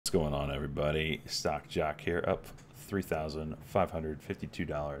going on, everybody? Stock Jock here, up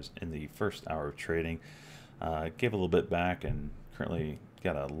 $3,552 in the first hour of trading. Gave a little bit back and currently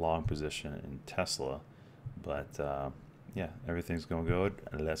got a long position in Tesla. But yeah, everything's going good.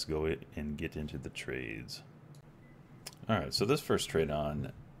 Let's go and get into the trades. All right, so this first trade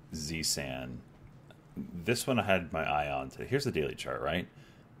on ZSAN. This one I had my eye on today. Here's the daily chart, right?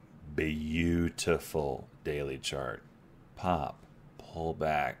 Beautiful daily chart. Pop, pull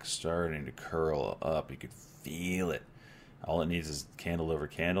back, starting to curl up. You could feel it. All it needs is candle over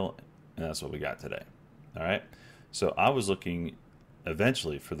candle, and that's what we got today. All right. So I was looking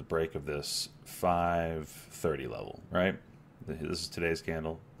eventually for the break of this 530 level, right? This is today's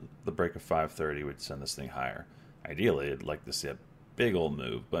candle. The break of 530 would send this thing higher. Ideally, I'd like to see a big old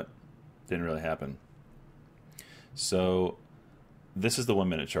move, but didn't really happen. So this is the 1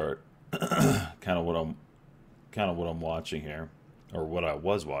 minute chart. kind of what I'm watching here, or what I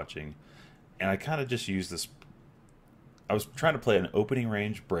was watching, and I kind of just used this. I was trying to play an opening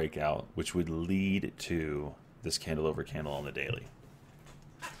range breakout, which would lead to this candle over candle on the daily.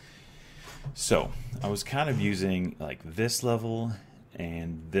 So I was kind of using like this level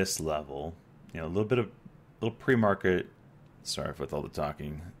and this level, a little pre-market. Sorry for all the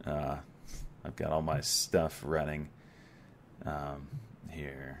talking. I've got all my stuff running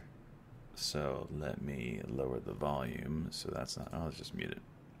here. So let me lower the volume. So that's not, I'll just mute it.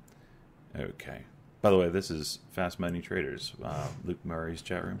 Okay. By the way, this is Fast Money Traders, Luke Murray's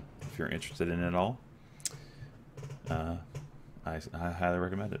chat room. If you're interested in it all, I highly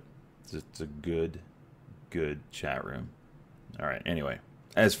recommend it. It's a good chat room. All right. Anyway,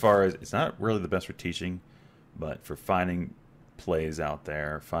 as far as, it's not really the best for teaching, but for finding plays out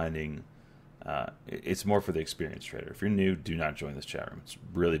there, it's more for the experienced trader. If you're new, do not join this chat room. It's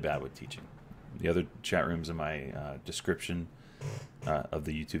really bad with teaching. The other chat rooms in my description of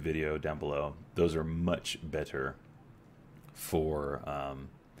the YouTube video down below, those are much better for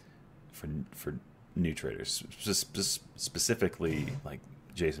new traders, specifically like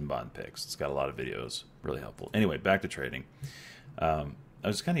Jason Bond picks. It's got a lot of videos, really helpful. Anyway, back to trading. I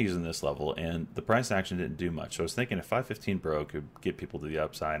was kind of using this level, and the price action didn't do much. So I was thinking if 515 broke, could get people to the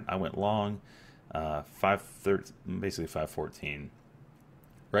upside. I went long, 513, basically 514,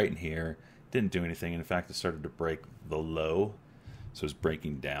 right in here. Didn't do anything. In fact, it started to break the low, so it was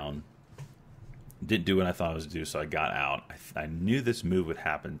breaking down. Didn't do what I thought it was due, so I got out. I knew this move would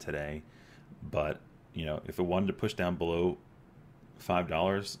happen today, but if it wanted to push down below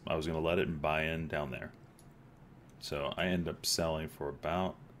 $5, I was going to let it and buy in down there. So I ended up selling for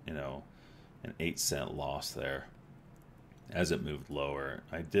about, an 8-cent loss there as it moved lower.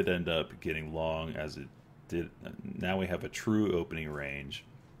 I did end up getting long as it did. Now we have a true opening range.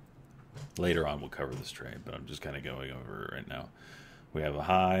 Later on, we'll cover this trade, but I'm just kind of going over it right now. We have a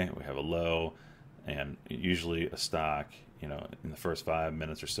high, we have a low, and usually a stock, in the first 5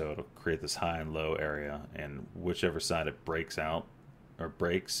 minutes or so, it'll create this high and low area, and whichever side it breaks out or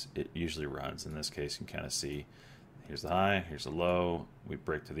breaks, it usually runs. In this case, you can kind of see, here's the high, here's the low, we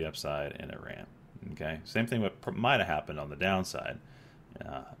break to the upside, and it ran. Okay, same thing what might have happened on the downside.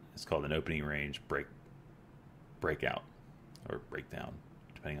 It's called an opening range breakout or breakdown,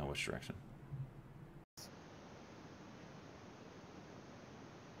 depending on which direction.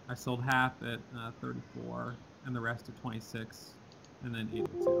 I sold half at 34 and the rest at 26 and then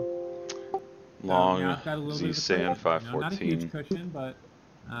 82. Long now I've got a little bit of a ZSAN cushion. 514. Not a huge cushion, but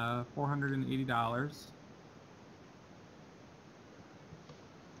 $480.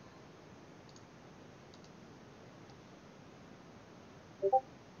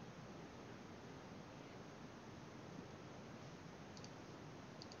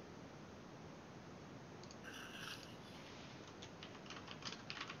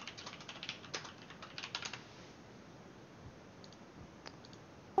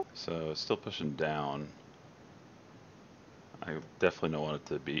 So it's still pushing down. I definitely don't want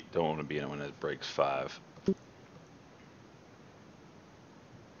to be in it when it breaks 5.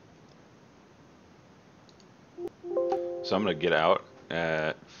 So I'm going to get out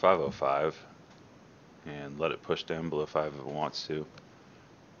at 505 and let it push down below 5 if it wants to.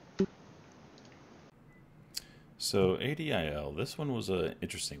 So ADIL, this one was an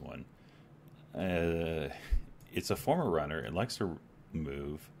interesting one. It's a former runner. It likes to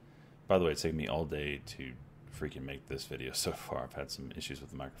move. By the way, it's taken me all day to freaking make this video so far. I've had some issues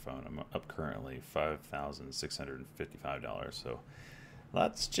with the microphone. I'm up currently $5,655. So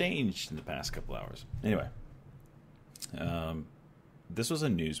lots changed in the past couple hours. Anyway, this was a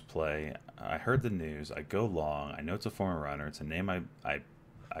news play. I heard the news. I go long. I know it's a former runner. It's a name I've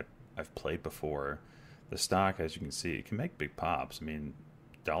played before. The stock, as you can see, it can make big pops. I mean,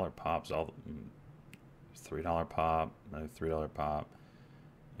 dollar pops, all $3 pop, another $3 pop,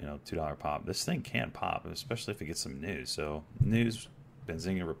 $2 pop. This thing can pop, especially if it gets some news. So news,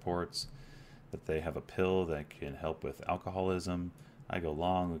 Benzinga reports that they have a pill that can help with alcoholism. I go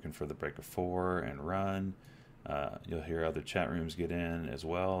long, looking for the break of 4 and run. You'll hear other chat rooms get in as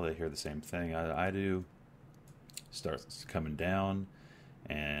well. They hear the same thing I do. Starts coming down,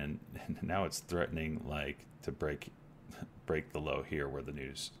 and now it's threatening like to break the low here where the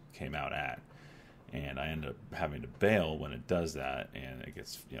news came out at. And I end up having to bail when it does that, and it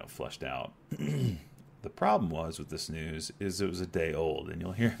gets flushed out. The problem was with this news is it was a day old, and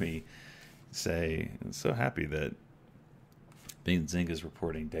you'll hear me say, I'm so happy that Benzinga is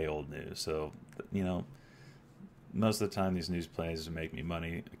reporting day old news. So most of the time these news plays make me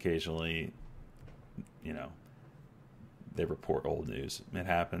money. Occasionally, they report old news. It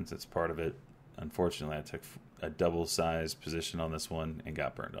happens. It's part of it. Unfortunately, I took a double-sized position on this one and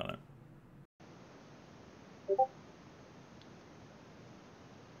got burned on it.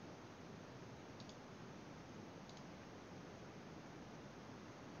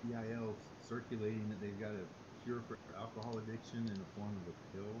 EIL circulating that they've got a cure for alcohol addiction in the form of a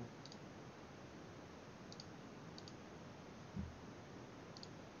pill.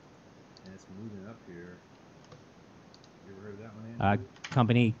 And it's moving up here. You ever heard of that one, Andrew?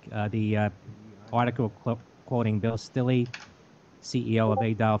 Company, the article quoting Bill Stilley, CEO of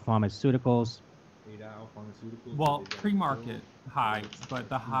Adal Pharmaceuticals. Adal Pharmaceuticals. Well, pre-market high, but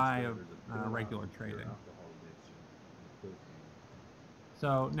the high of regular trading.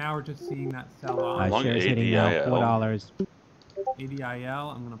 So now we're just seeing that sell off. Shares hitting now $4.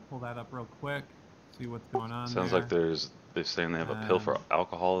 ADIL, I'm going to pull that up real quick, see what's going on. Sounds like they're saying they have a pill for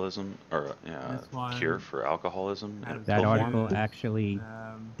alcoholism, or cure for alcoholism. That article actually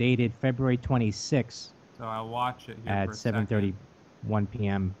dated February 26th. So I'll watch it here at 7:31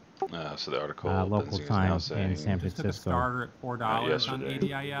 p.m. So the article local time in San just Francisco. took a starter at $4 on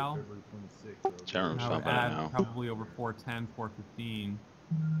ADIL. Chat room's I not would bad add now. probably over 410, 415.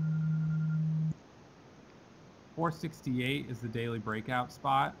 468 is the daily breakout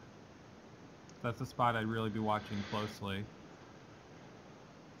spot. That's the spot I'd really be watching closely.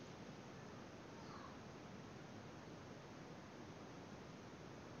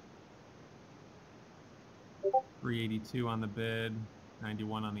 $382 on the bid,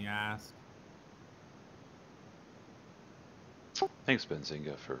 91 on the ask. Thanks,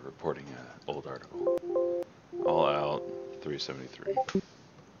 Benzinga, for reporting an old article. All out, 373.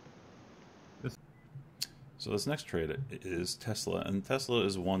 So this next trade is Tesla, and Tesla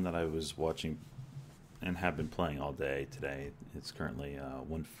is one that I was watching and have been playing all day today. It's currently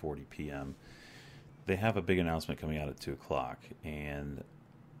 1:40 p.m. They have a big announcement coming out at 2 o'clock, and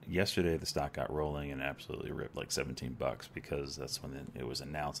yesterday the stock got rolling and absolutely ripped like $17 because that's when it was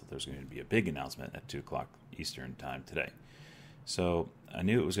announced that there's going to be a big announcement at 2 o'clock Eastern time today. So I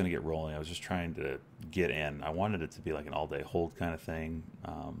knew it was going to get rolling. I was just trying to get in. I wanted it to be like an all-day hold kind of thing.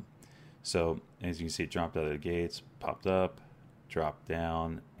 So as you can see, it dropped out of the gates, popped up, dropped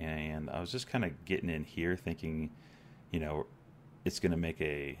down, and I was just kind of getting in here thinking, it's going to make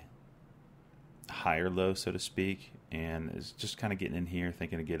a higher low, so to speak, and it's just kind of getting in here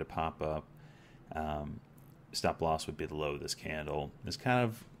thinking to get a pop-up. Stop loss would be the low of this candle. It's kind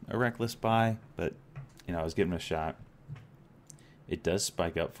of a reckless buy, but, I was giving it a shot. It does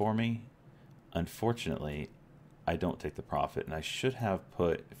spike up for me. Unfortunately, I don't take the profit, and I should have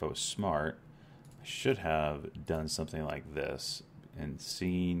put, if I was smart, I should have done something like this and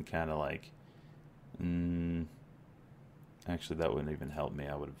seen kind of like, actually that wouldn't even help me.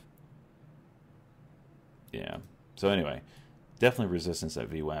 I would have, yeah. So anyway, definitely resistance at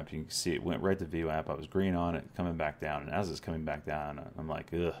VWAP. You can see it went right to VWAP. I was green on it, coming back down, and as it's coming back down, I'm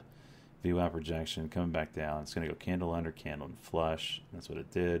like, ugh. VWAP rejection, coming back down. It's going to go candle under, candle and flush. That's what it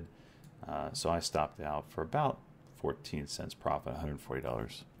did. So I stopped out for about 14 cents profit,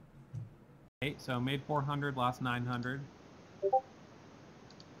 $140. Okay, so made 400, lost 900.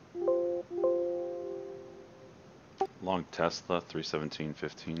 Long Tesla,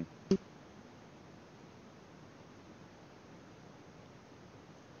 317.15.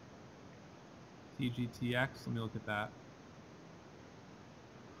 TGTX, let me look at that.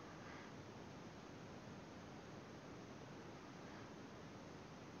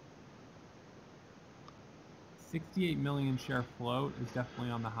 $68 million share float is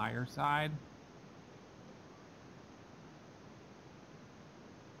definitely on the higher side.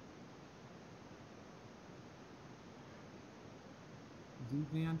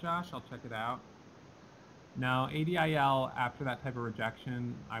 Zuzan, Josh, I'll check it out. No, ADIL, after that type of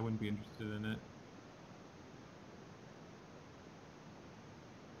rejection, I wouldn't be interested in it.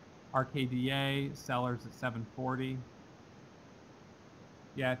 RKDA, sellers at 740.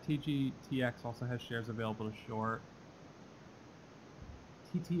 Yeah, TGTX also has shares available to short.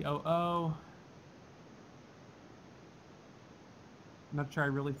 TTOO. I'm not sure I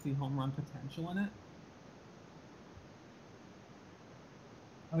really see home run potential in it.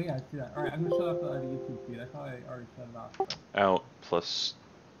 Oh yeah, I see that. All right, I'm gonna shut off the YouTube feed. I thought I already shut it off. But... Out plus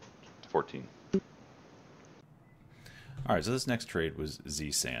 14. All right, so this next trade was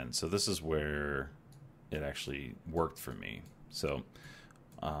Z-Sand. So this is where it actually worked for me. So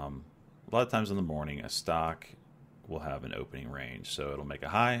a lot of times in the morning, a stock will have an opening range. So it'll make a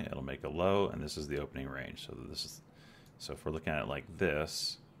high, it'll make a low, and this is the opening range. So if we're looking at it like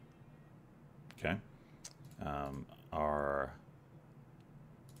this, okay,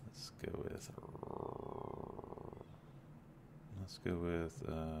 let's go with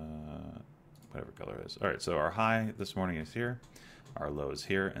whatever color it is. All right, so our high this morning is here, our low is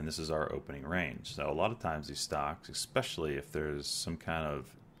here, and this is our opening range. So a lot of times these stocks, especially if there's some kind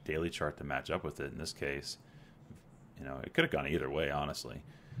of daily chart to match up with it, in this case, you know, it could have gone either way, honestly.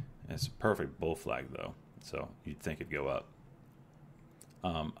 It's a perfect bull flag, though, so you'd think it'd go up.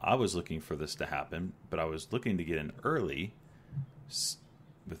 I was looking for this to happen, but I was looking to get in early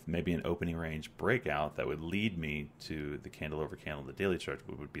with maybe an opening range breakout that would lead me to the candle over candle, the daily chart,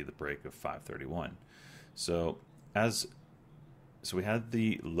 which would be the break of 531. So we had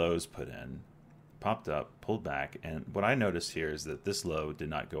the lows put in, popped up, pulled back, and what I noticed here is that this low did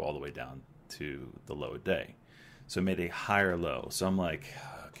not go all the way down to the low of day. So it made a higher low. So I'm like,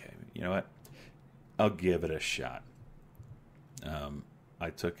 okay, you know what? I'll give it a shot. I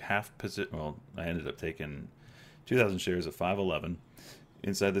took half position. Well, I ended up taking 2,000 shares at 511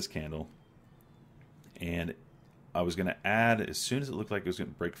 inside this candle, and I was going to add as soon as it looked like it was going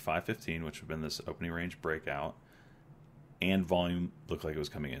to break 515, which would have been this opening range breakout, and volume looked like it was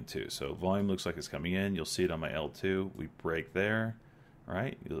coming in too. So volume looks like it's coming in. You'll see it on my L2. We break there,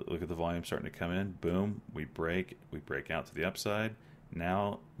 right? You look at the volume starting to come in. Boom, we break out to the upside.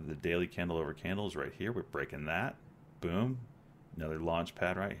 Now the daily candle over candle is right here. We're breaking that. Boom. Another launch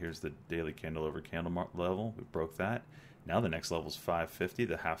pad, right? Here's the daily candle over candle level. We broke that. Now the next level is 550,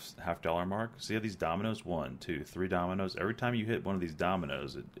 the half dollar mark. See how these dominoes? 1, 2, 3 dominoes. Every time you hit one of these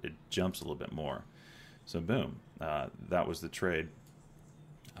dominoes, it jumps a little bit more. So boom, that was the trade.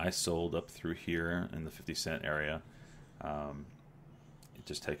 I sold up through here in the 50-cent area.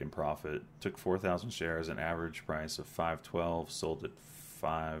 Just taking profit. Took 4,000 shares, an average price of 512. Sold at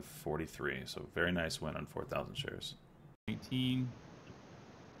 543. So very nice win on 4,000 shares. 19.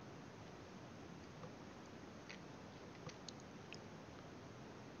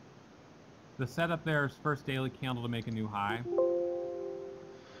 The setup there is first daily candle to make a new high.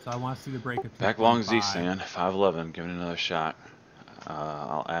 So I want to see the break of 225. Back long Z-Sand, 511, give it another shot.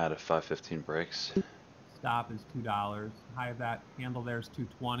 I'll add if 515 breaks. Stop is $2. High of that candle there is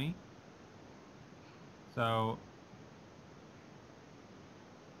 220. So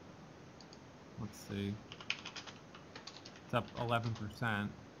let's see. It's up 11%.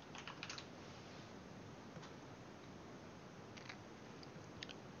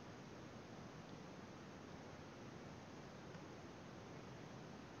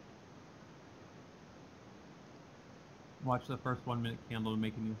 Watch the first 1 minute candle to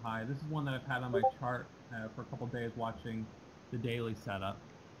make a new high. This is one that I've had on my chart for a couple days watching the daily setup.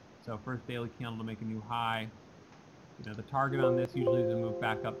 So first daily candle to make a new high. You know, the target on this usually is to move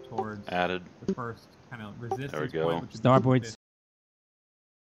back up towards Added. the first kind of resistance There we go. point. Which Starboard.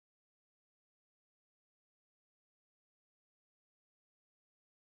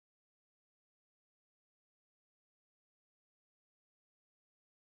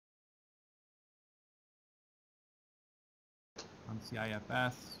 On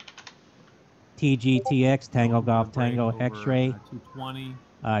CIFS. TGTX, Tango Golf Tango X-Ray. 220.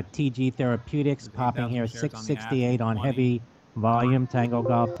 TG Therapeutics There's popping 8,000 here, shares on the 668 on 20. heavy volume. Tango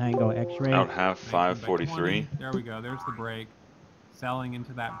Golf Tango X-Ray. Out half 19 by 543. 20. There we go. There's the break. Selling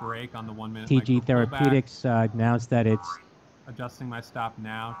into that break on the 1 minute. TG Therapeutics announced that it's Adjusting my stop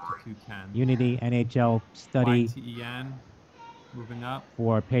now to 210. Unity NHL study YTEN moving up.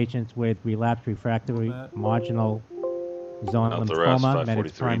 for patients with relapsed refractory marginal zone Out the rest, lymphoma. Met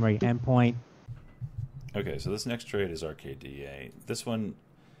its 543. primary endpoint. Okay, so this next trade is RKDA. This one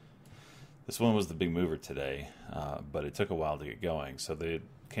was the big mover today, but it took a while to get going. So they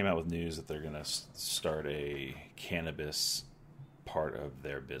came out with news that they're going to start a cannabis part of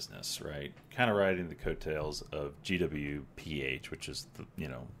their business, right? Kind of riding the coattails of GWPH, which is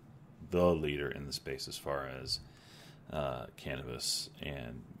the leader in the space as far as cannabis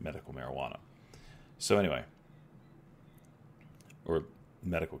and medical marijuana. So anyway, or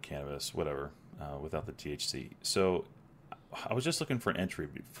medical cannabis, whatever, without the THC. So I was just looking for an entry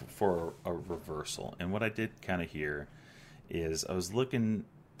for a reversal, and what I did kind of here is I was looking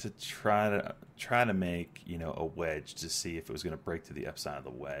to try to make, you know, a wedge to see if it was going to break to the upside of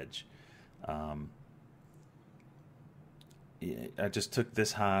the wedge. I just took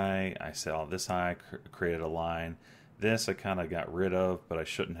this high, I saw this high, created a line. This I kind of got rid of, but I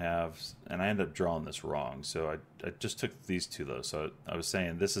shouldn't have, and I ended up drawing this wrong. So I just took these two lows. So I was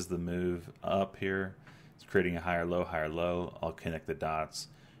saying this is the move up here. It's creating a higher low. I'll connect the dots.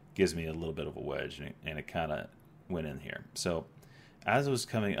 Gives me a little bit of a wedge, and it kind of went in here. So as it was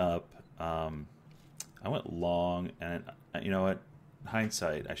coming up, I went long, and you know what?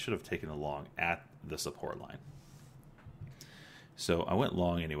 Hindsight, I should have taken a long at the support line. So I went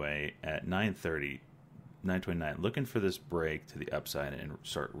long anyway at 9:30, 9:29, looking for this break to the upside and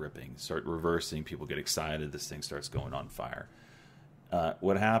start ripping, start reversing. People get excited. This thing starts going on fire.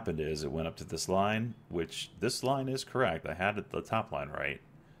 What happened is it went up to this line, which this line is correct. I had the top line right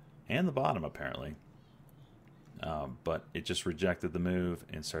and the bottom apparently. But it just rejected the move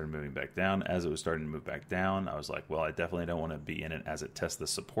and started moving back down. As it was starting to move back down, I was like, well, I definitely don't want to be in it as it tests the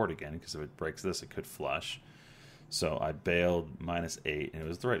support again, because if it breaks this, it could flush. So I bailed -8, and it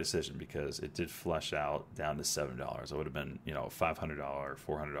was the right decision because it did flush out down to $7. It would have been, you know, a $500,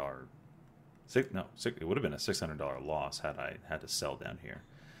 $400, it would have been a $600 loss had I had to sell down here.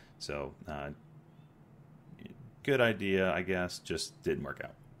 So good idea, I guess, just didn't work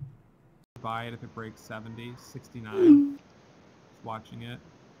out. Buy it if it breaks 70, 69. Just watching it.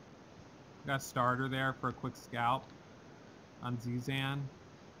 Got a starter there for a quick scalp on Zizan.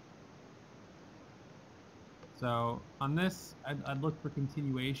 So on this, I'd look for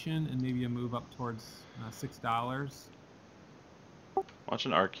continuation and maybe a move up towards $6. Watch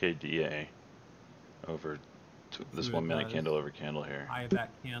an RKDA over to this 1 minute candle over candle here. High of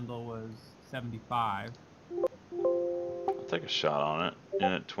that candle was 75. I'll take a shot on it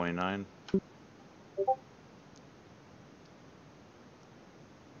in at 29.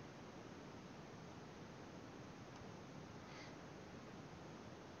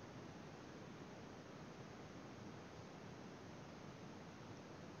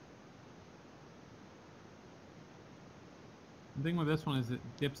 The thing with this one is it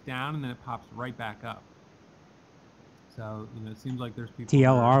dips down and then it pops right back up. So, you know, it seems like there's people...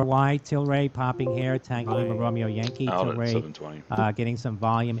 TLRY, Tilray popping here, Tango Lima Right. Romeo Yankee, Out at Tilray 720. getting some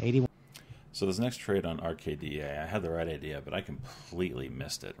volume, 81. So this next trade on RKDA, I had the right idea, but I completely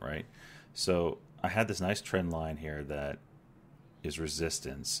missed it, right? So I had this nice trend line here that is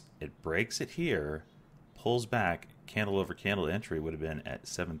resistance. It breaks it here, pulls back, candle over candle entry would have been at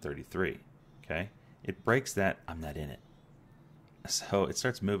 733, okay? It breaks that, I'm not in it. So it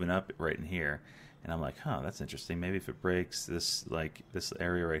starts moving up right in here, and I'm like, huh, that's interesting. Maybe if it breaks this, like this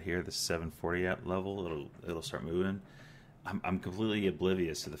area right here, this 740 level, it'll start moving. I'm completely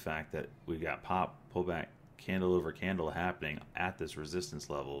oblivious to the fact that we got pop, pullback, candle over candle happening at this resistance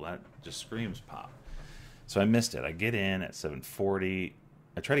level. That just screams pop. So I missed it. I get in at 740.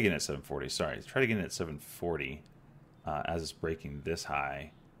 I try to get in at 740. Sorry, I try to get in at 740 as it's breaking this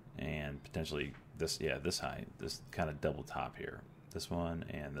high and potentially this, yeah, this high, this kind of double top here. This one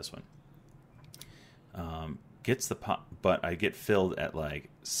and this one. Gets the pop, but I get filled at like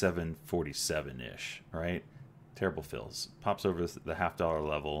 747-ish, right? Terrible fills. Pops over the $half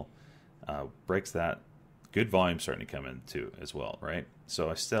level, breaks that. Good volume starting to come in too as well, right?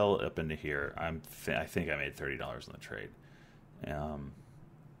 So I sell up into here. I think I made $30 on the trade.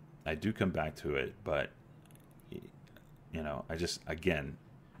 I do come back to it, but you know, I just again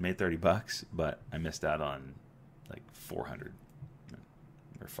made $30, but I missed out on like 400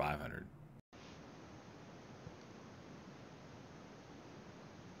 or 500.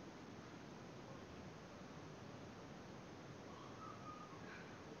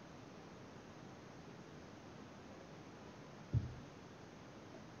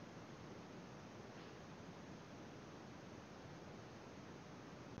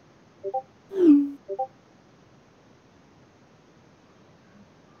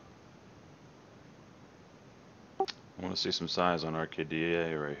 I want to see some size on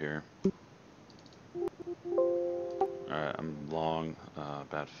RKDA right here. Alright, I'm long,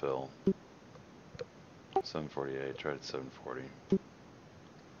 bad fill. 748, tried at 740.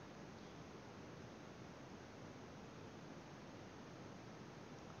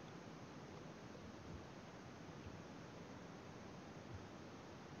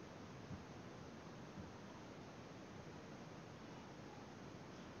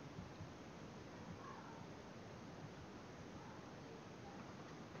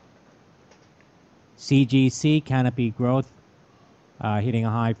 CGC, Canopy Growth, hitting a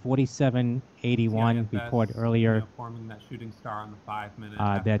high 47.81. CIFS, Report you earlier know, forming that shooting star on the 5 minute.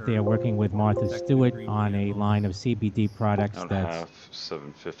 that they are working with four Martha consecutive Stewart green on a candles. line of CBD products. Out That's half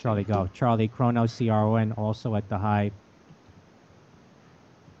 750. Charlie Go. Charlie Chrono CRON also at the high.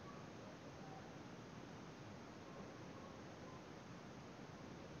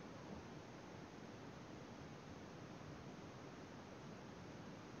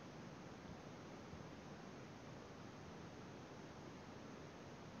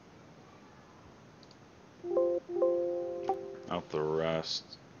 Out the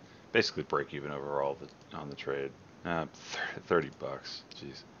rest. Basically break even overall on the trade. 30 bucks.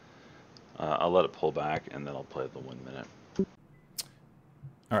 Jeez. I'll let it pull back and then I'll play the 1 minute.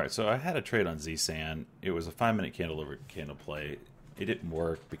 All right, so I had a trade on ZSAN. It was a 5-minute candle over candle play. It didn't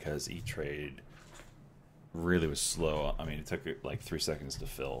work because E-Trade really was slow. I mean, it took like 3 seconds to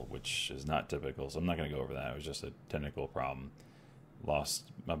fill, which is not typical. So I'm not going to go over that. It was just a technical problem.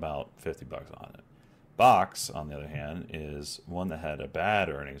 Lost about 50 bucks on it. Box, on the other hand, is one that had a bad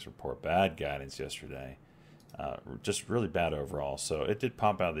earnings report, bad guidance yesterday. Just really bad overall. So it did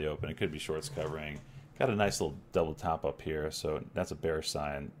pop out of the open. It could be shorts covering. Got a nice little double top up here, so that's a bearish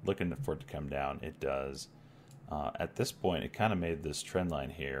sign. Looking for it to come down. It does. At this point, it kind of made this trend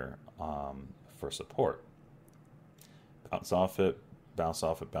line here for support. Bounce off it, bounce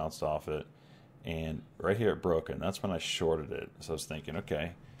off it, bounced off it, and right here it broke, and that's when I shorted it. So I was thinking,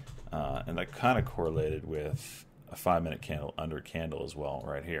 okay, and that kind of correlated with a 5-minute candle under candle as well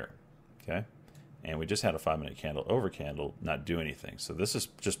right here, okay? And we just had a 5-minute candle over candle not do anything. So this is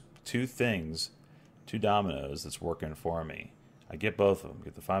just two things, two dominoes that's working for me. I get both of them. I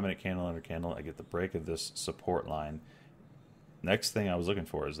get the 5-minute candle under candle. I get the break of this support line. Next thing I was looking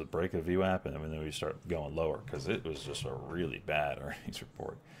for is the break of VWAP, and then we start going lower because it was just a really bad earnings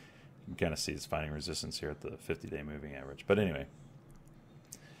report. You can kind of see it's finding resistance here at the 50-day moving average. But anyway,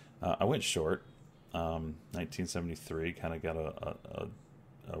 I went short. 1973 kind of got a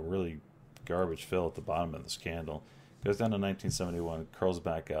really garbage fill at the bottom of this candle. Goes down to 1971, curls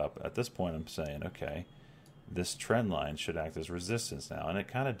back up. At this point, I'm saying, okay, this trend line should act as resistance now, and it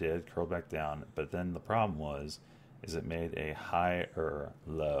kind of did, curled back down. But then the problem is it made a higher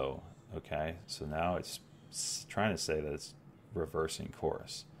low. Okay, so now it's trying to say that it's reversing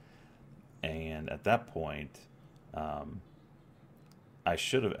course, and at that point, I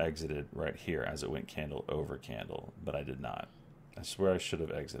should have exited right here as it went candle over candle, but I did not. I swear I should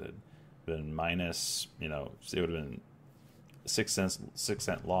have exited. Been minus, it would have been 6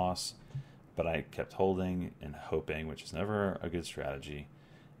 cent loss, but I kept holding and hoping, which is never a good strategy.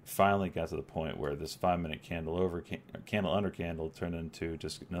 Finally got to the point where this 5-minute candle over candle under candle turned into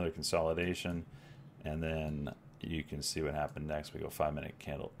just another consolidation, and then you can see what happened next. We go 5-minute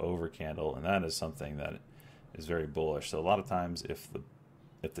candle over candle, and that is something that is very bullish. So a lot of times if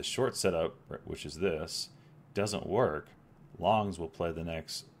the short setup, which is this, doesn't work, longs will play the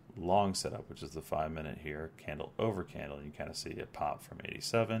next long setup, which is the 5-minute here, candle over candle. You kind of see it pop from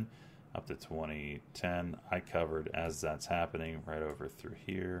 87 up to 2010. I covered as that's happening right over through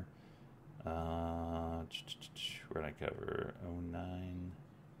here. Where did I cover? 09.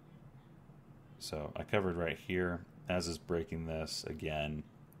 So I covered right here as is breaking this again.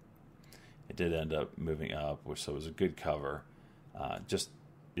 It did end up moving up, so it was a good cover. I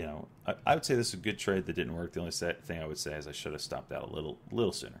would say this is a good trade that didn't work. The only thing I would say is I should have stopped out a little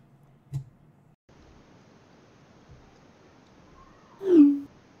sooner.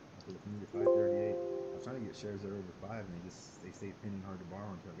 To 538. I was trying to get shares that are over 5, and they stay pinning hard to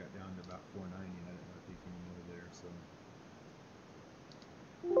borrow until I got down to about 490, and I didn't want to take any more there. So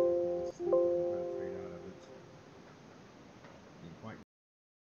just try to trade out of it. Didn't quite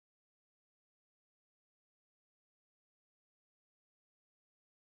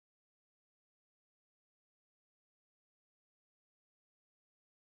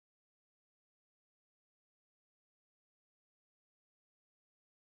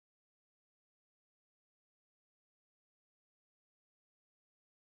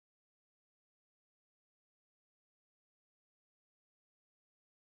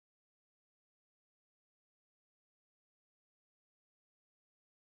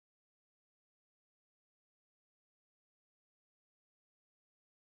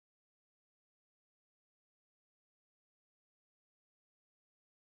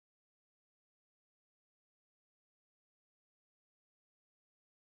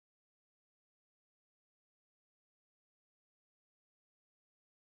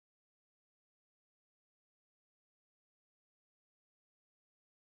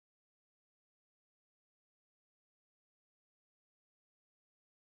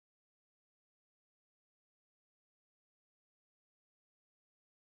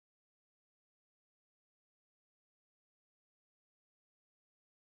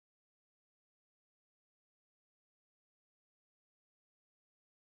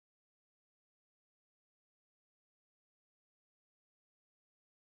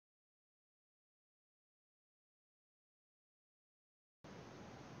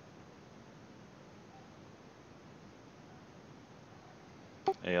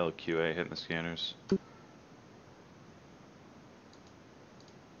ALQA hitting the scanners.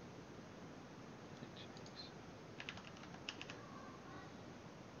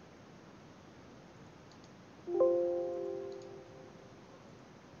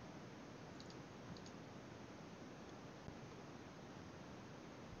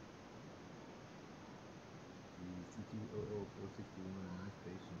 CT00 461. Nice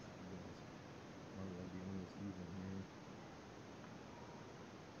patience, you guys. Probably gotta be almost even here.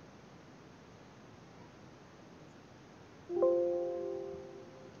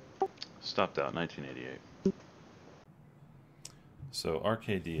 Stopped out 1988. So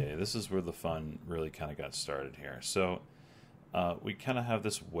RKDA, this is where the fun really kind of got started here. So we kind of have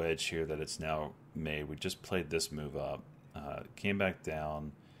this wedge here that it's now made. We just played this move up, came back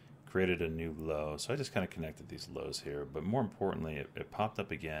down, created a new low. So I just kind of connected these lows here. But more importantly, it popped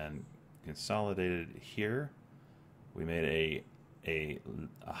up again, consolidated here. We made a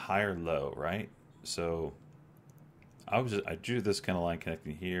higher low, right? So I drew this kind of line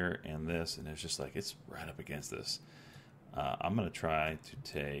connecting here and this, and it's just like it's right up against this. I'm going to try to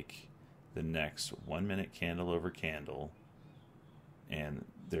take the next 1 minute candle over candle, and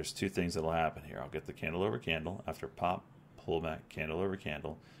there's two things that'll happen here. I'll get the candle over candle after pop, pullback, candle over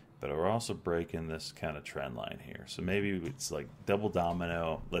candle, but we're also breaking this kind of trend line here. So maybe it's like double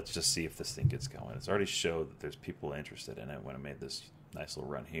domino. Let's just see if this thing gets going. It's already showed that there's people interested in it when I made this nice little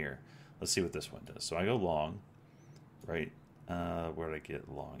run here. Let's see what this one does. So I go long, right? Where did I get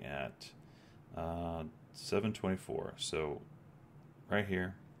long at? 724. So right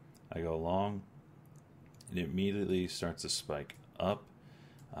here, I go long, and it immediately starts to spike up.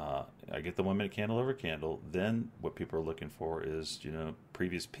 I get the 1 minute candle over candle. Then what people are looking for is,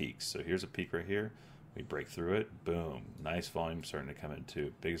 previous peaks. So here's a peak right here. We break through it. Boom. Nice volume starting to come in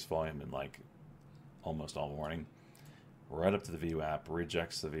too. Biggest volume in like almost all morning. Right up to the VWAP,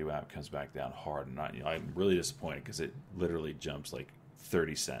 rejects the VWAP, comes back down hard. And I'm really disappointed because it literally jumps like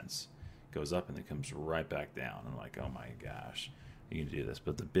 30 cents. Goes up and then comes right back down. I'm like, oh my gosh, you can do this.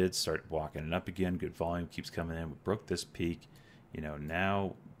 But the bids start walking it up again. Good volume keeps coming in. We broke this peak.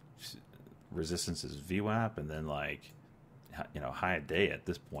 Now resistance is VWAP, and then high a day at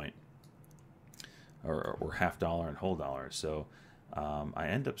this point, or half dollar and whole dollar. So I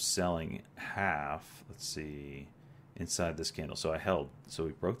end up selling half. Let's see, inside this candle. So I held. So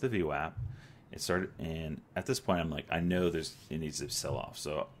we broke the VWAP. It started, and at this point, I'm like, I know it needs to sell off.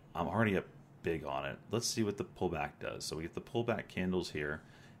 So I'm already up big on it. Let's see what the pullback does. So we get the pullback candles here,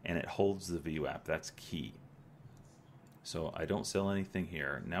 and it holds the VWAP. That's key. So I don't sell anything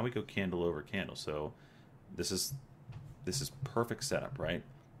here. Now we go candle over candle. So this is perfect setup, right?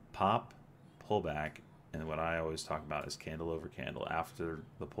 Pop, pullback, and what I always talk about is candle over candle after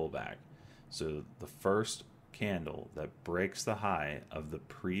the pullback. So the first candle that breaks the high of the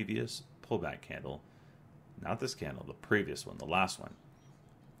previous pullback candle, not this candle, the previous one, the last one,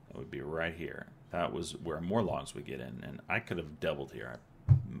 that would be right here. That was where more longs would get in, and I could have doubled here.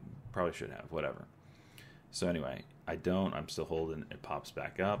 I probably should have, whatever. So anyway, I don't. I'm still holding. It pops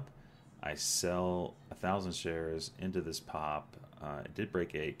back up. I sell 1,000 shares into this pop. It did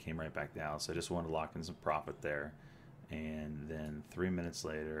break 8, came right back down. So I just wanted to lock in some profit there. And then 3 minutes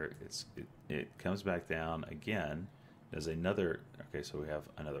later, it comes back down again. There's another. Okay, so we have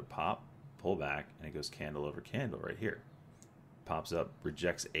another pop, pull back, and it goes candle over candle right here. Pops up,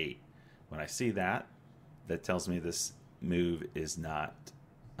 rejects 8. When I see that, that tells me this move is not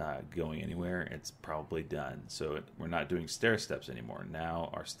going anywhere. It's probably done. So we're not doing stair steps anymore.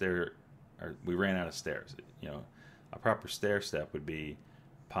 Now we ran out of stairs. A proper stair step would be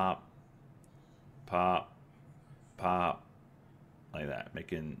pop, pop, pop, like that,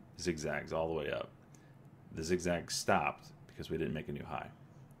 making zigzags all the way up. The zigzag stopped because we didn't make a new high.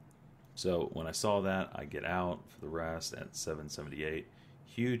 So when I saw that, I get out for the rest at 778.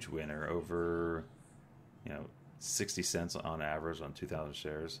 Huge winner, over 60 cents on average on 2,000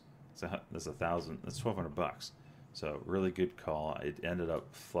 shares. That's 1,000. That's $1,200. So really good call. It ended up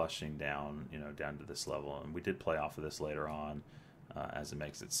flushing down, down to this level, and we did play off of this later on as it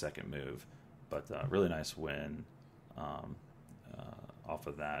makes its second move. But really nice win off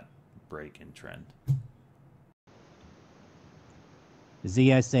of that break in trend.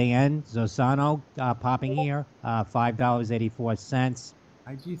 ZSAN, Zosano, popping here, $5.84.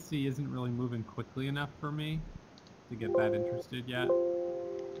 IGC isn't really moving quickly enough for me to get that interested yet.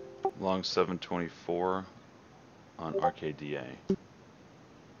 Long 724 on RKDA.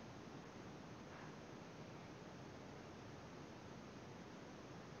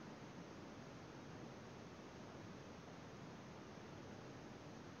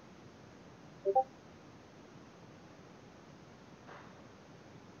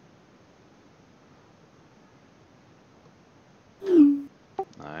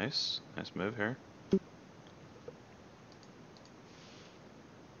 Nice. Nice move here.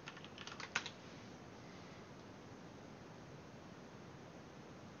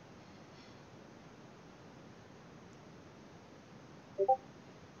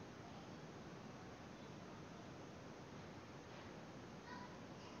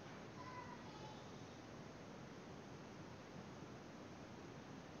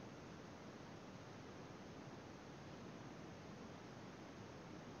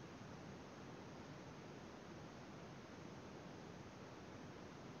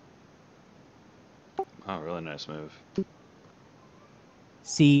 Oh, really nice move.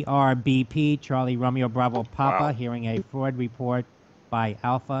 CRBP, Charlie Romeo Bravo Papa, Wow. hearing a fraud report by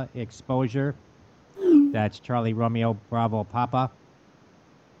Alpha Exposure. That's Charlie Romeo Bravo Papa.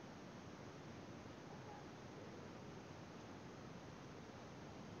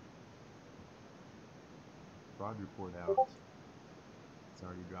 Fraud report out. It's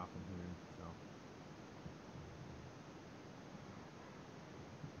already dropping here, so.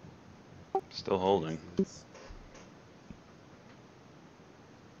 Still holding. This.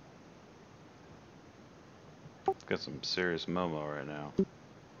 Got some serious Momo right now.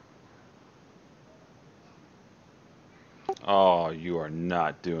 Oh, you are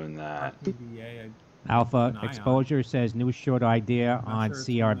not doing that. RKDA, Alpha keep an eye on. Exposure says new short idea Not on sure it's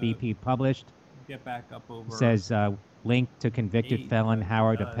CRBP published. get back up over. Says link to convicted 8, felon but if it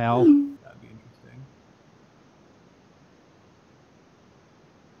Howard does, Appel. That'd be interesting.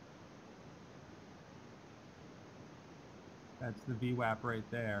 That's the VWAP right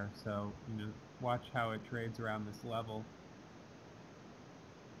there. So, you know, watch how it trades around this level.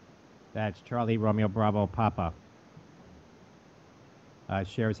 That's Charlie Romeo Bravo Papa.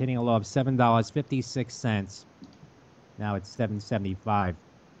 Shares hitting a low of $7.56. Now it's $7.75.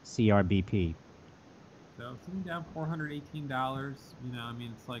 CRBP. So sitting down $418, you know, I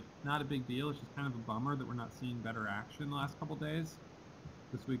mean, it's like not a big deal. It's just kind of a bummer that we're not seeing better action the last couple days.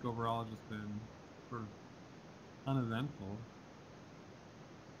 This week overall has just been sort of uneventful.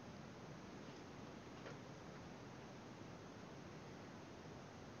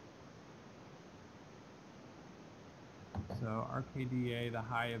 So RKDA, the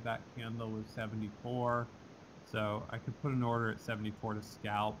high of that candle was 74. So I could put an order at 74 to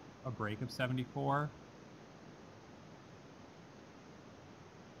scalp a break of 74.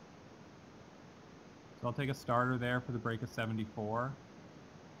 So I'll take a starter there for the break of 74.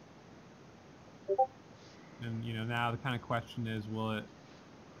 And, you know, now the kind of question is, will it...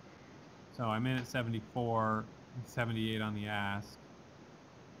 So I'm in at 74, 78 on the ask.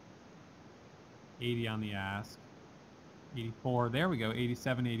 80 on the ask. 84, there we go,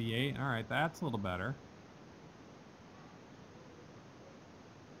 87, 88. All right, that's a little better.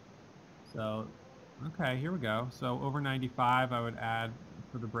 So, okay, here we go. So over 95, I would add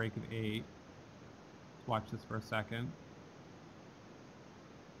for the break of 8. Let's watch this for a second.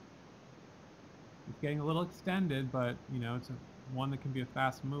 It's getting a little extended, but, you know, it's one that can be a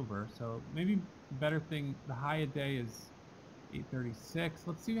fast mover. So maybe the better thing, the high a day is 836.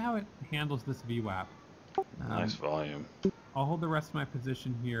 Let's see how it handles this VWAP. Nice volume. I'll hold the rest of my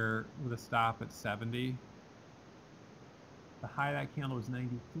position here with a stop at 70. The high of that candle was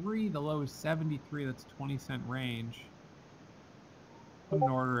 93. The low is 73. That's 20-cent range. Put an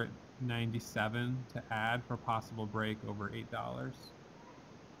order at 97 to add for a possible break over $8.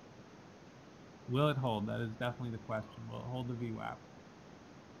 Will it hold? That is definitely the question. Will it hold the VWAP?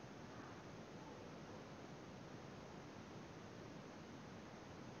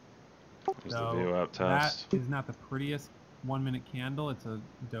 Here's the So VWAP test. that is not the prettiest 1-minute candle. It's a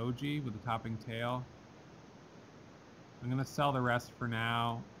doji with a topping tail. I'm going to sell the rest for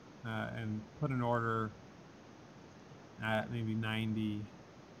now and put an order at maybe 90.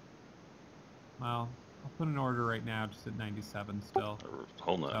 Well, I'll put an order right now just at 97 still.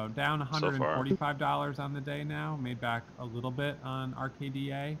 Holding it. So down $145 on the day now. Made back a little bit on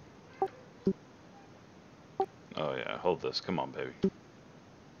RKDA. Oh yeah, hold this. Come on, baby.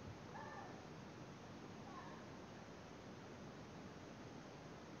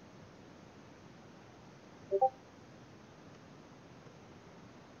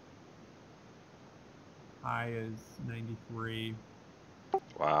 High is 93.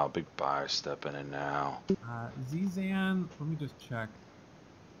 Wow, big buyer stepping in now. Zizan, let me just check.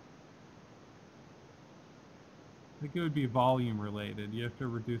 I think it would be volume related. You have to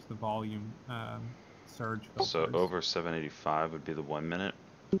reduce the volume surge filters. So over 785 would be the 1 minute.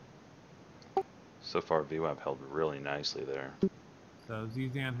 So far, VWAP held really nicely there. So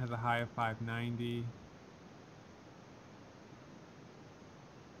Zizan has a high of 590.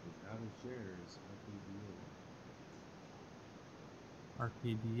 It's out of shares.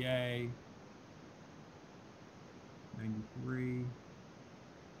 RKDA, 93.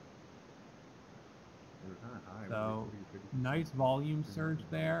 They were kind of high. So 40 or 50%. nice volume surge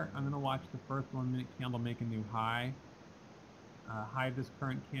there. I'm going to watch the first 1 minute candle make a new high. High of this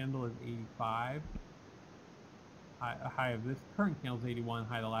current candle is 85. High of this current candle is 81.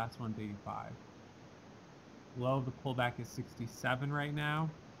 High of the last one's 85. Low of the pullback is 67 right now.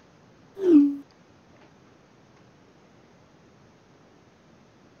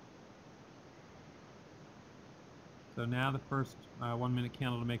 So now the first 1 minute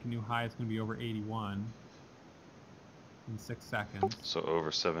candle to make a new high is going to be over 81 in 6 seconds. So over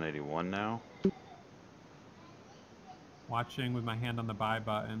 781 now. Watching with my hand on the buy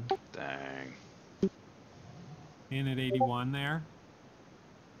button. Dang. In at 81 there.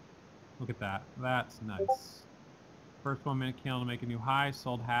 Look at that. That's nice. First 1 minute candle to make a new high.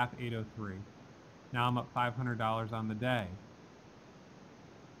 Sold half, 803. Now I'm up $500 on the day.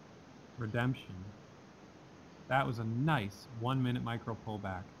 Redemption. That was a nice 1 minute micro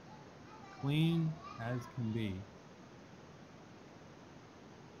pullback. Clean as can be.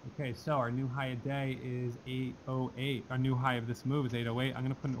 Okay, so our new high a day is 808. Our new high of this move is 808. I'm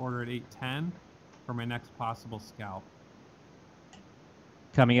going to put an order at 810 for my next possible scalp.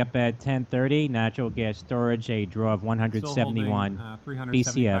 Coming up at 10:30, natural gas storage, a draw of 171 Still holding,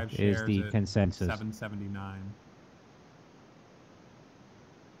 375 BCF is the shares consensus. at 779.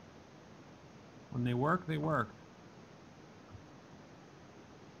 When they work, they work.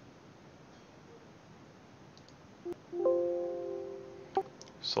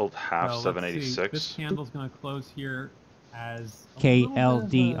 Sold half, So let's see. 786. This candle's going to close here as a KLDO, little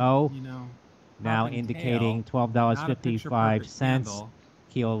bit of a, you know, now popping indicating tail. Not a picture perfect $12.55. candle.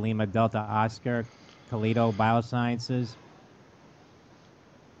 Kilo Lima Delta Oscar, Toledo Biosciences.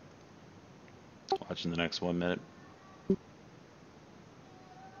 Watching the next 1 minute.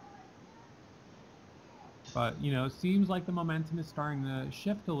 But, you know, it seems like the momentum is starting to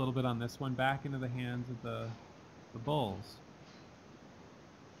shift a little bit on this one back into the hands of the bulls.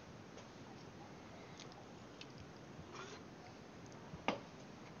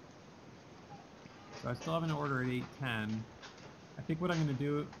 So I still have an order at 810. I think what I'm going to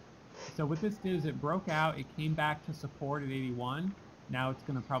do, so what this did is it broke out, it came back to support at 81. Now it's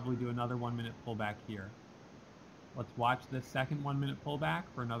going to probably do another 1 minute pullback here. Let's watch this second 1 minute pullback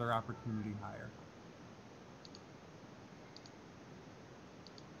for another opportunity higher.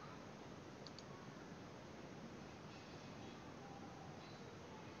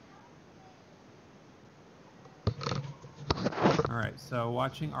 All right, so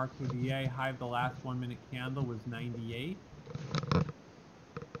watching RKDA, high of the last 1 minute candle was 98.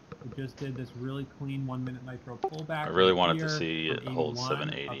 We just did this really clean 1 minute micro pullback. I really right wanted here to see it from hold 81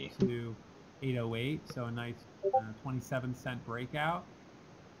 780. up to 808, so a nice 27-cent breakout.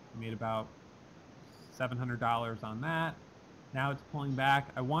 We made about $700 on that. Now it's pulling back.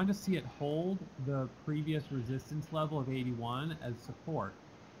 I wanted to see it hold the previous resistance level of 81 as support.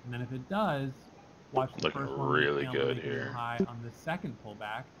 And then if it does, watch the Looking first 1 really minute candle good make a new here. high on the second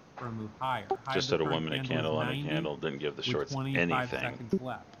pullback for a move higher. High Just of at the a 1 current minute candle candle is on a 90 candle didn't give the with shorts 25 anything seconds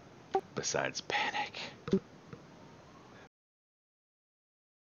left. besides panic.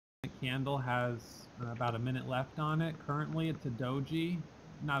 The candle has about a minute left on it. Currently, it's a doji,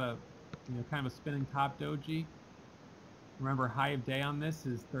 not a, you know, kind of a spinning top doji. Remember, high of day on this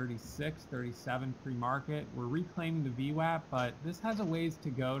is 36, 37 pre-market. We're reclaiming the VWAP, but this has a ways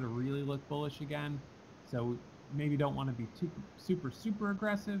to go to really look bullish again. So maybe don't want to be too super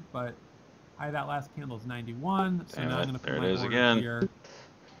aggressive, but high of that last candle is 91. So Damn now it, I'm going to there put it my is order again. here.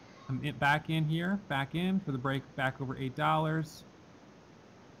 I'm back in for the break back over $8.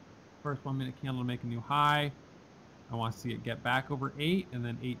 First 1 minute candle to make a new high. I want to see it get back over 8 and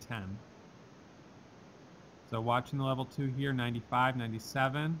then 810. So watching the level 2 here, 95,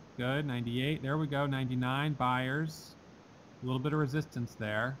 97, good, 98, there we go, 99, buyers. A little bit of resistance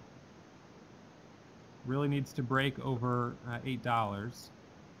there. Really needs to break over $8.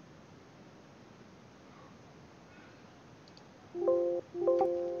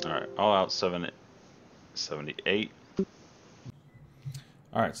 Alright, all out 778.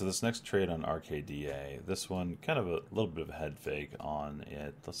 All right, so this next trade on RKDA, this one kind of a little bit of a head fake on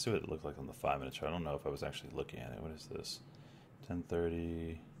it. Let's see what it looked like on the 5 minute chart. I don't know if I was actually looking at it. What is this?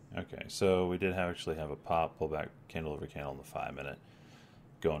 10:30. Okay, so we did actually have a pop, pullback, candle over candle on the 5 minute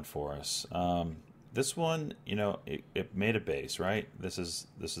going for us. This one, you know, it made a base, right? This is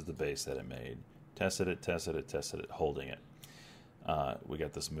the base that it made. Tested it, holding it. We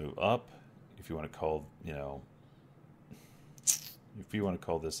got this move up. If you want to call, you know, if you want to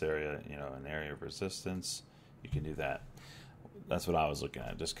call this area, you know, an area of resistance, you can do that. that's what I was looking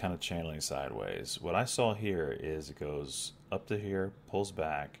at, just kind of channeling sideways. What I saw here is it goes up to here, pulls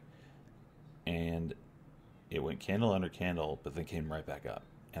back, and it went candle under candle, but then came right back up.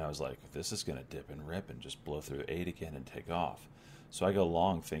 And I was like, this is going to dip and rip and just blow through 8 again and take off. So I go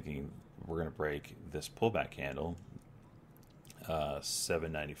long thinking we're going to break this pullback candle,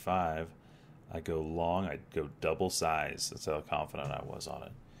 795. I go long, I go double size. That's how confident I was on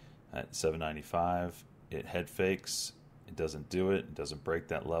it. At 795, it head fakes. It doesn't do it. It doesn't break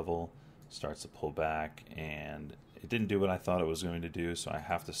that level. Starts to pull back, and it didn't do what I thought it was going to do, so I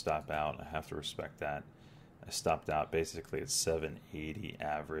have to stop out. I have to respect that. I stopped out basically at 780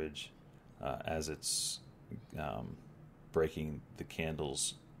 average as it's breaking the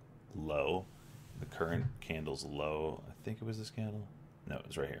candle's low, the current candle's low. I think it was this candle. No, it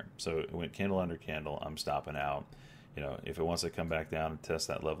was right here. So it went candle under candle. I'm stopping out. You know, if it wants to come back down and test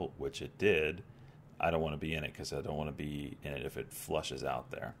that level, which it did, I don't want to be in it because I don't want to be in it if it flushes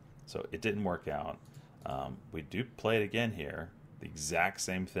out there. So it didn't work out. We do play it again here, the exact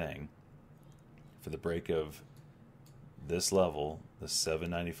same thing for the break of this level, the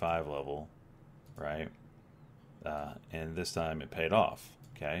 795 level, right? And this time it paid off.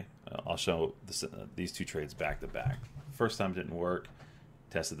 Okay, I'll show this, these two trades back to back. First time didn't work.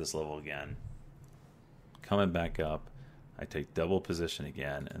 Tested this level again. Coming back up, I take double position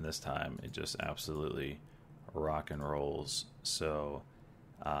again, and this time it just absolutely rock and rolls. So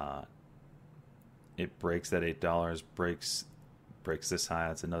it breaks that $8, breaks this high.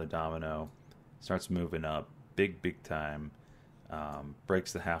 That's another domino. Starts moving up, big time.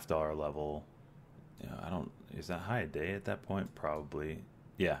 Breaks the $half level. You know, is that high a day at that point? Probably.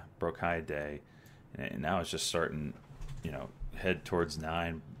 Yeah, broke high a day, and now it's just starting. You know, head towards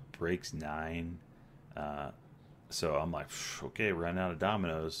 9, breaks 9. So I'm like, okay, run out of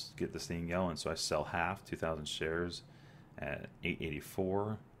dominoes, get this thing going. So I sell half, 2,000 shares at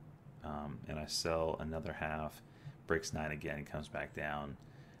 884, and I sell another half, breaks 9 again, and comes back down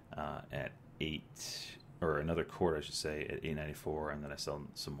at 8, or another quarter, I should say, at 894, and then I sell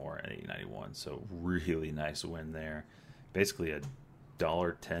some more at 891. So really nice win there. Basically a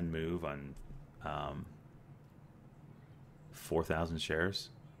 $1.10 move on 4,000 shares,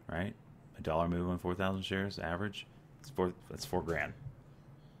 right? $1 move on 4,000 shares average. That's $4,000.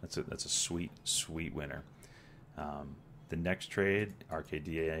 That's a sweet winner. The next trade,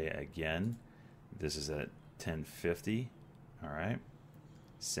 RKDA again. This is at 1050. All right.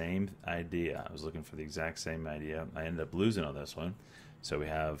 Same idea. I was looking for the exact same idea. I ended up losing on this one. So we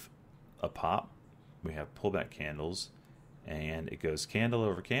have a pop. We have pullback candles, and it goes candle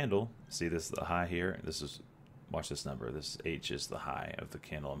over candle. See, this is the high here. Watch this number. This H is the high of the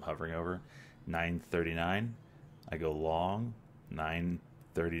candle I'm hovering over. 939. I go long.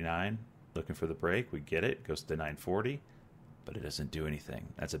 939. Looking for the break. We get it. Goes to 940, but it doesn't do anything.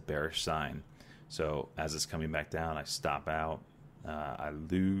 That's a bearish sign. So as it's coming back down, I stop out. I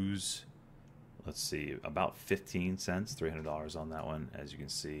lose, let's see, about 15 cents, $300 on that one. As you can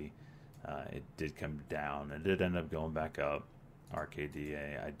see, it did come down. It did end up going back up.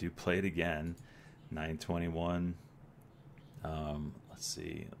 RKDA. I do play it again. 921. Let's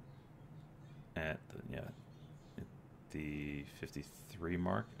see. At the 53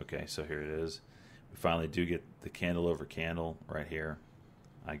 mark. Okay, so here it is. We finally do get the candle over candle right here.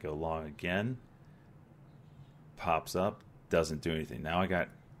 I go long again. Pops up. Doesn't do anything. Now I got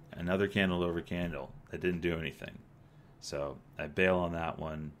another candle over candle that didn't do anything. So I bail on that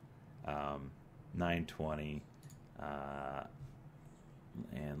one. 920.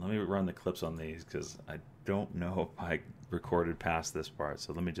 And let me run the clips on these because I don't know if I recorded past this part.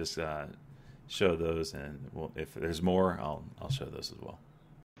 So let me just show those, and if there's more, I'll show those as well.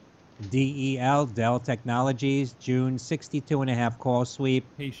 DEL, Dell Technologies, June 62.5 call sweep.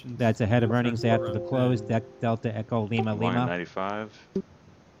 Patience. That's ahead of earnings after the close. Delta Echo Lima Long at Lima. 95.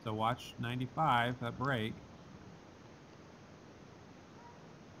 So watch 95, that break.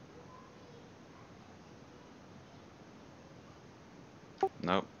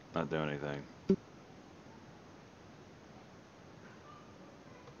 Nope, not doing anything.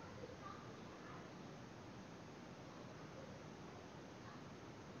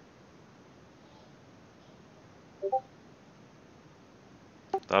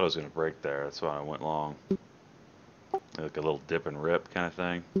 Thought it was going to break there. That's why I went long. Like a little dip and rip kind of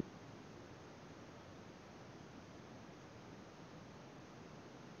thing.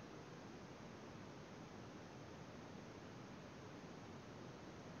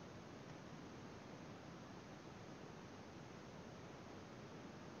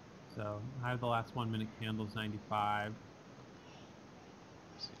 So high of the last 1 minute candles 95.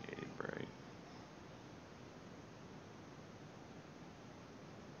 See, break.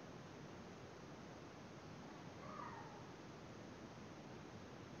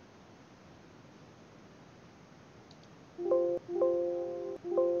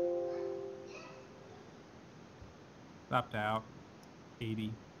 Stopped out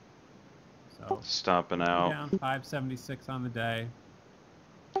 80. So Stopping out. down 576 on the day.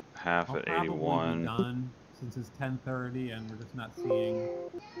 Half I'll at probably be 81. done since it's 10:30 and we're just not seeing.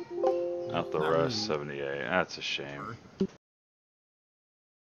 Out the not rest, really 78. That's a shame. worth.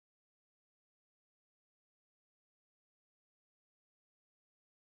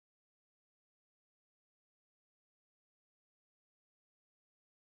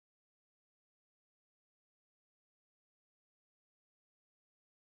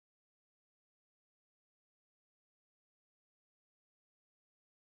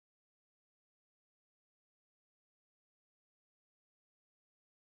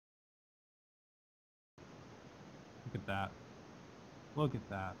 Look at that. Look at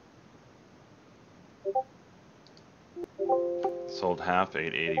that. Sold half,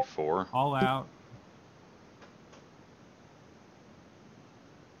 884. All out.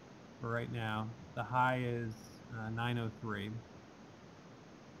 For right now. The high is 903.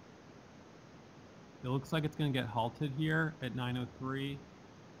 It looks like it's going to get halted here at 903.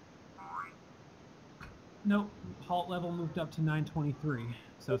 Nope, halt level moved up to 923,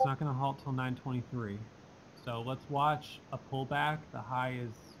 so it's not going to halt till 923. So let's watch a pullback. The high is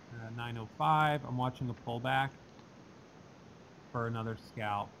 905. I'm watching a pullback for another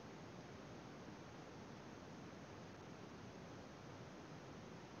scalp.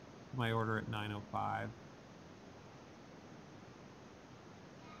 My order at 905.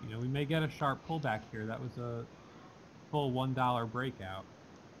 You know, we may get a sharp pullback here. That was a full $1 breakout.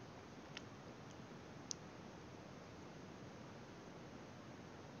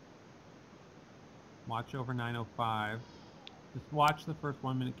 Watch over 905. Just watch the first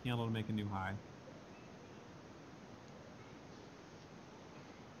 1 minute candle to make a new high.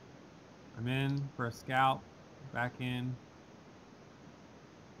 I'm in for a scalp. Back in.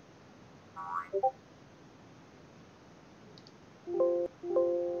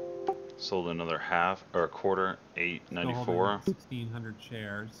 Sold another half or a quarter, 894. 1,600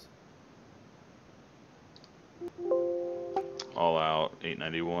 shares. All out,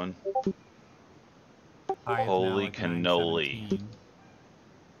 891. High is now Holy at cannoli. 917.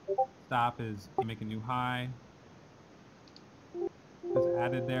 Stop is make a new high. Is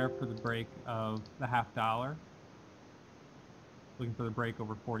added there for the break of the $0.50. Looking for the break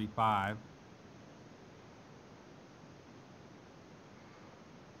over 45.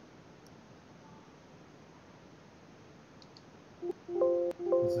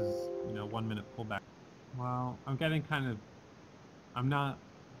 This is, you know, 1 minute pullback. Well, I'm getting kind of, I'm a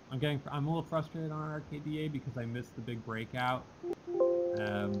little frustrated on RKDA because I missed the big breakout,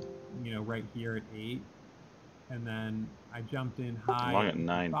 you know, right here at 8. And then I jumped in high Long at at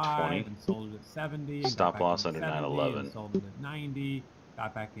 920. and sold it at 70. Stop got back loss in at under 70 911. and sold it at 90.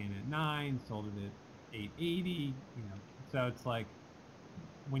 Got back in at 9, sold it at 880. You know, so it's like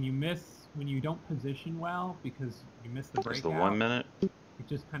when you don't position well because you miss the breakout. It's the 1 minute. It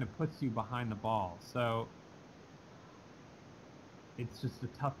just kind of puts you behind the ball. So it's just a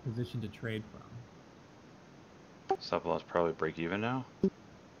tough position to trade from. Stop loss probably break even now.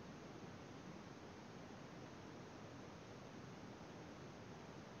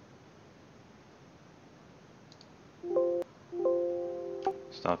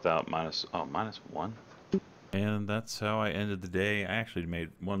 Stopped out -1. And that's how I ended the day. I actually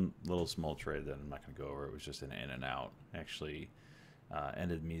made one little small trade that I'm not going to go over. It was just an in and out. Actually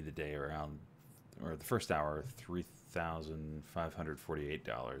ended me the day around, or the first hour,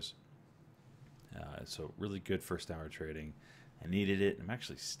 $3,548. So really good first hour trading. I needed it. I'm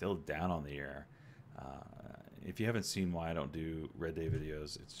actually still down on the air. If you haven't seen why I don't do red day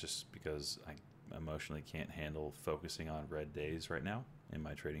videos, it's just because I emotionally can't handle focusing on red days right now in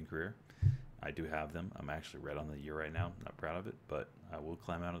my trading career. I do have them. I'm actually red on the year right now. I'm not proud of it, but I will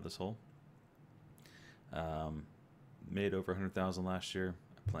climb out of this hole. Made over 100,000 last year.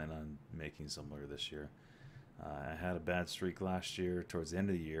 I plan on making similar this year. I had a bad streak last year towards the end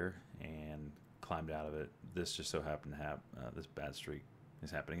of the year and climbed out of it. This just so happened to have this bad streak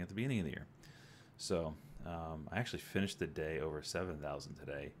is happening at the beginning of the year. So I actually finished the day over 7,000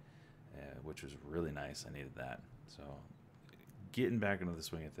 today, which was really nice. I needed that. So getting back into the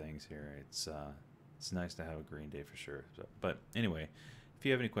swing of things here, it's nice to have a green day for sure. So, but anyway, if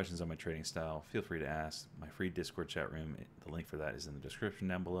you have any questions on my trading style, feel free to ask. My free Discord chat room, the link for that is in the description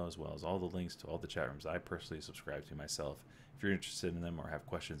down below, as well as all the links to all the chat rooms I personally subscribe to myself. If you're interested in them or have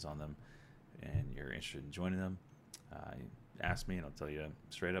questions on them and you're interested in joining them, ask me and I'll tell you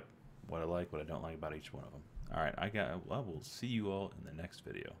straight up what I like, what I don't like about each one of them. All right, I will see you all in the next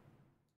video.